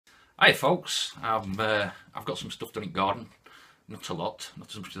Hi folks, I've got some stuff done in garden, not a lot,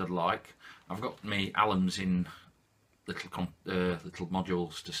 not as much as I'd like. I've got my alums in little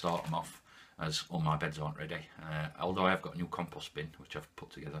modules to start them off, as all my beds aren't ready. Although I have got a new compost bin which I've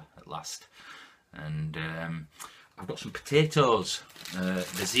put together at last, and I've got some potatoes,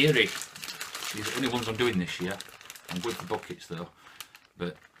 Desiree. These are the only ones I'm doing this year. I'm good for buckets though,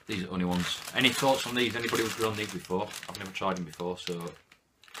 but these are the only ones. Any thoughts on these? Anybody who's grown these before? I've never tried them before, so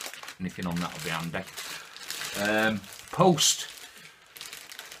anything on that will be handy. Post.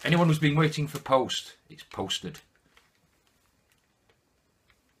 Anyone who's been waiting for post, it's posted.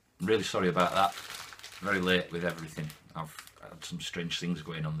 I'm really sorry about that. Very late with everything. I've had some strange things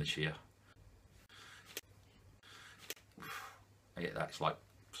going on this year. I get that. It's like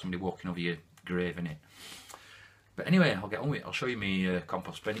somebody walking over your grave, innit? But anyway, I'll get on with it. I'll show you my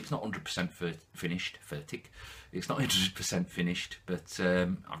compost bin. It's not 100% finished. It's not 100% finished, but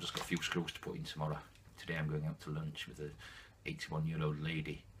I've just got a few screws to put in tomorrow. Today I'm going out to lunch with a 81-year-old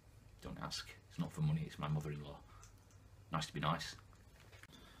lady. Don't ask. It's not for money. It's my mother-in-law. Nice to be nice.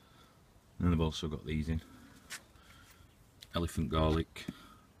 And I've also got these in. Elephant garlic,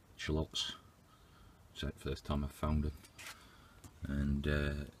 shallots. It's the first time I've found them.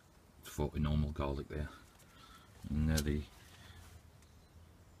 And 40 normal garlic there. And they're the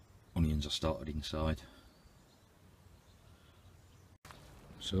onions I started inside.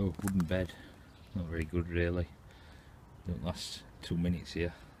 So, wooden bed, not very good really. Don't last 2 minutes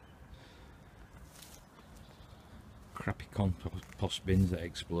here. Crappy compost bins that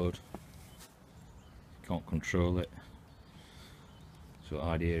explode. Can't control it. So the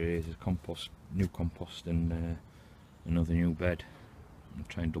idea is a new compost and another new bed. And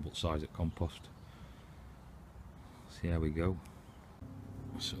try and double size at compost. See how we go.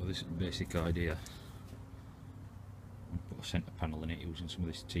 So this is the basic idea. I'll put a centre panel in it using some of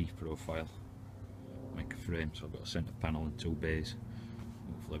this T profile. Make a frame, so I've got a centre panel and 2 bays.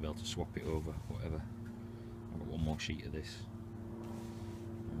 Hopefully I'll be able to swap it over, whatever. I've got one more sheet of this.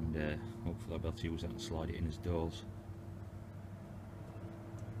 And hopefully I'll be able to use that and slide it in as doors.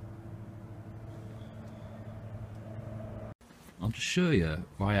 I'll just show you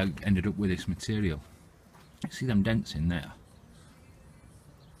why I ended up with this material. See them dents in there?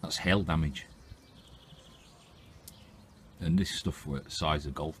 That's hail damage. And this stuff were the size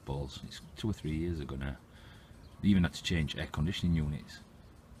of golf balls. It's 2 or 3 years ago now. They even had to change air conditioning units.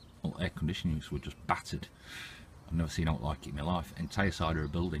 All air conditioning units were just battered. I've never seen out like it in my life. Entire side of a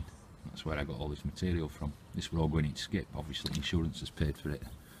building. That's where I got all this material from. This were all going into skip. Obviously insurance has paid for it.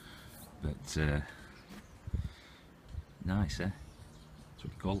 But nice, eh? That's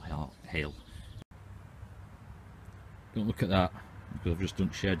what you call hail. Don't look at that, because I've just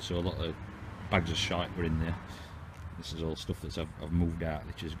done shed, so a lot of bags of shite were in there. This is all stuff that I've moved out,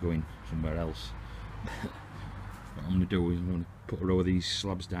 which is going somewhere else. What I'm going to do is I'm going to put a row of these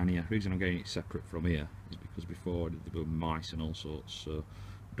slabs down here. The reason I'm getting it separate from here is because before there were mice and all sorts, so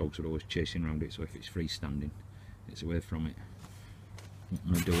dogs were always chasing around it, so if it's freestanding, it's away from it. What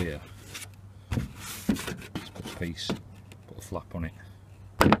I'm going to do here is put a piece, put a flap on it,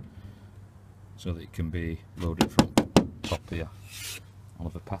 so that it can be loaded from top here. I'll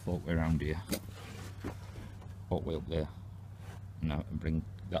have a path all the way around here, all the way up there, and bring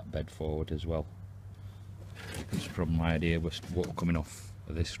that bed forward as well. Because from my idea was water coming off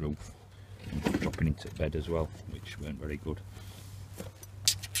of this roof and dropping into the bed as well, which weren't very good.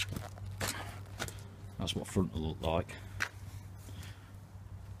 That's what front will look like.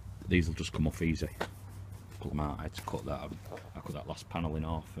 These will just come off easy. Pull them out. I had to cut that. I cut that last paneling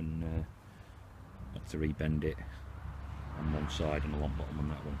off and had to rebend it on one side and along bottom on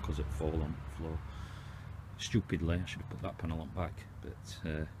that one because it fall on the floor. Stupidly, I should have put that panel on back, but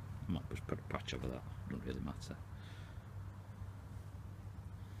I might just put a patch over that. Doesn't really matter.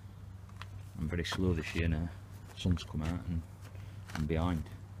 I'm very slow this year now. Sun's come out and I'm behind.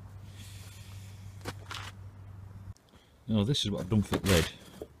 Now this is what I've done for the lid.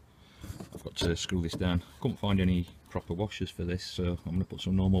 I've got to screw this down. Couldn't find any proper washers for this, so I'm going to put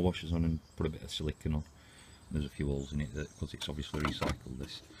some normal washers on and put a bit of silicone on. There's a few holes in it because it's obviously recycled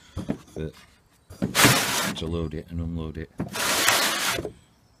this. But to load it and unload it,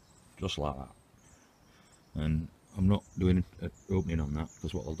 just like that. And I'm not doing an opening on that,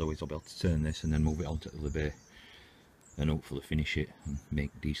 because what I'll do is I'll be able to turn this and then move it onto the bay and hopefully finish it and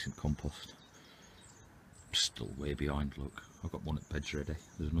make decent compost. Still way behind, look. I've got one at bed's ready.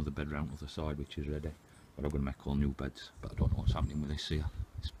 There's another bed round the other side which is ready. But I'm going to make all new beds. But I don't know what's happening with this here.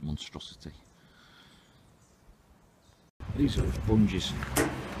 It's a monstrosity. These are sponges.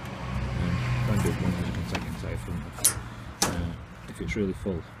 Kind of bungees you can take inside front of. If it's really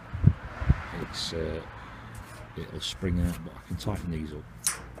full, it's it'll spring out, but I can tighten these up.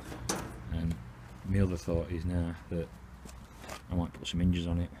 And my other thought is now that I might put some hinges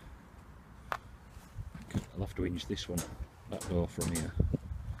on it. I'll have to hinge this one, that door from here,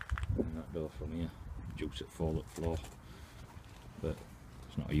 and that door from here, due to the fall-up floor. But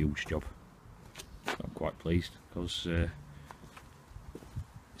it's not a huge job. I'm quite pleased, because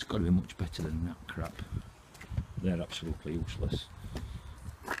it's got to be much better than that crap. They're absolutely useless.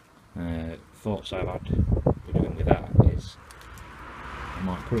 Thoughts I've had for doing with that is I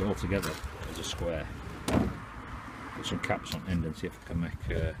might put it all together as a square, put some caps on end and see if I can make,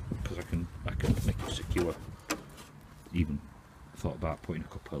 because I can make it secure. Even thought about putting a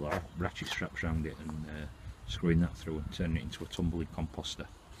couple of ratchet straps around it and screwing that through and turning it into a tumbling composter.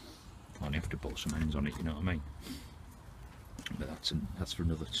 I only have to put some ends on it, you know what I mean? But that's for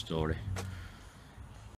another story.